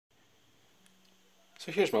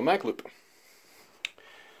So here's my mag loop.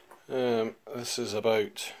 This is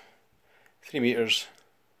about 3 meters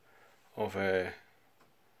of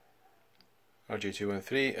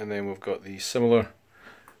RG213, and then we've got the similar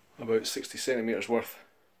about 60 centimeters worth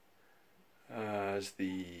as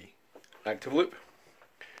the active loop,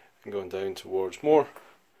 and going down towards more,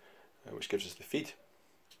 which gives us the feed.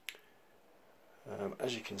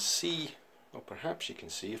 As you can see, or perhaps you can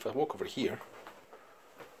see, if I walk over here,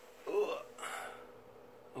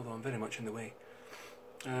 although I'm very much in the way,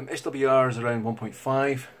 SWR is around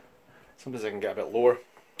 1.5. Sometimes I can get a bit lower.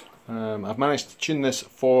 I've managed to tune this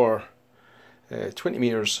for 20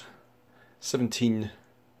 meters, 17,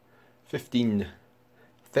 15,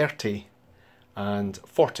 30 and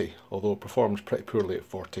 40, although it performed pretty poorly at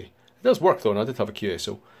 40. It does work though, and I did have a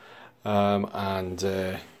QSO.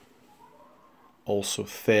 And also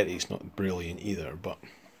 30 is not brilliant either, but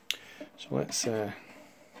so let's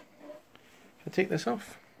take this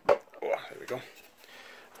off. Oh, there we go.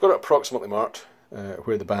 I've got it approximately marked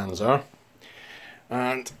where the bands are,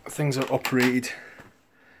 and things are operated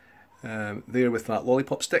there with that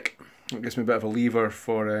lollipop stick. It gives me a bit of a lever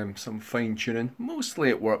for some fine tuning. Mostly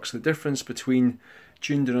it works. The difference between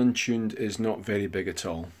tuned and untuned is not very big at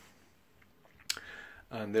all.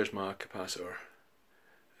 And there's my capacitor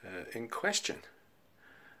in question.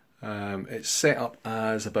 It's set up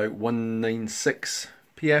as about 196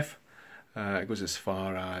 PF. It goes as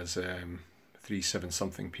far as 37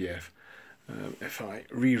 something PF. If I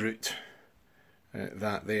reroute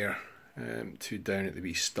that there to down at the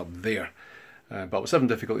wee stub there. But I was having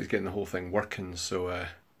difficulties getting the whole thing working, so I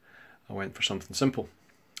went for something simple.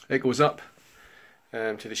 It goes up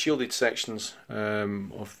to the shielded sections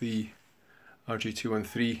of the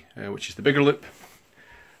RG213, which is the bigger loop.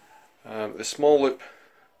 The small loop,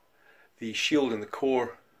 the shield and the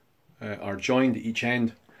core are joined at each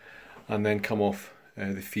end, and then come off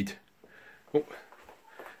the feed.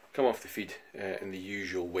 Come off the feed in the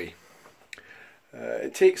usual way.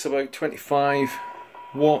 It takes about 25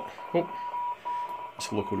 watt.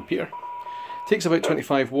 It's a local repeater. It takes about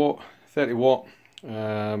 25 watt, 30 watt,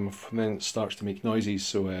 and then it starts to make noises,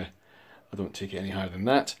 so I don't take it any higher than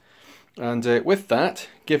that. And with that,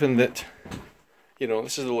 given that, you know,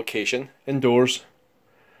 this is the location, indoors,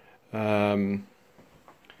 first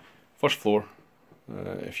floor,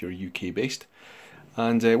 if you're UK based,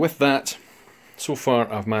 and with that, so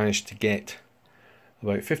far I've managed to get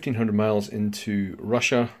about 1,500 miles into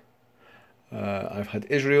Russia. I've had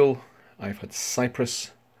Israel, I've had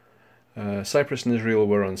Cyprus. Cyprus and Israel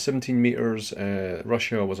were on 17 meters,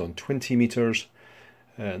 Russia was on 20 meters.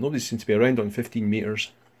 Nobody seems to be around on 15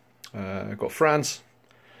 meters. I've got France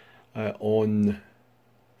on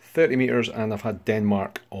 30 meters, and I've had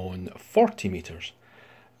Denmark on 40 meters.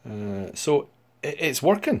 So it's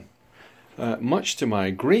working, much to my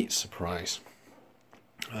great surprise.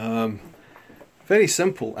 Very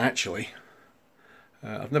simple actually.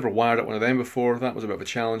 I've never wired up one of them before. That was a bit of a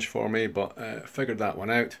challenge for me, but figured that one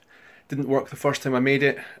out. Didn't work the first time I made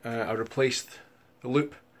it. I replaced the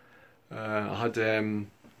loop. I had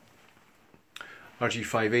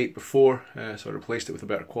RG213 before, so I replaced it with a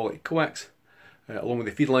better quality Coax along with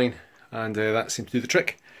the feed line, and that seemed to do the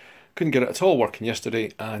trick. Couldn't get it at all working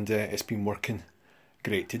yesterday, and it's been working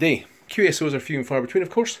great today. QSOs are few and far between, of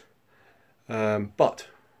course, but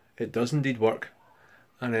it does indeed work,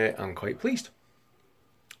 and I'm quite pleased.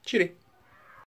 Cheery.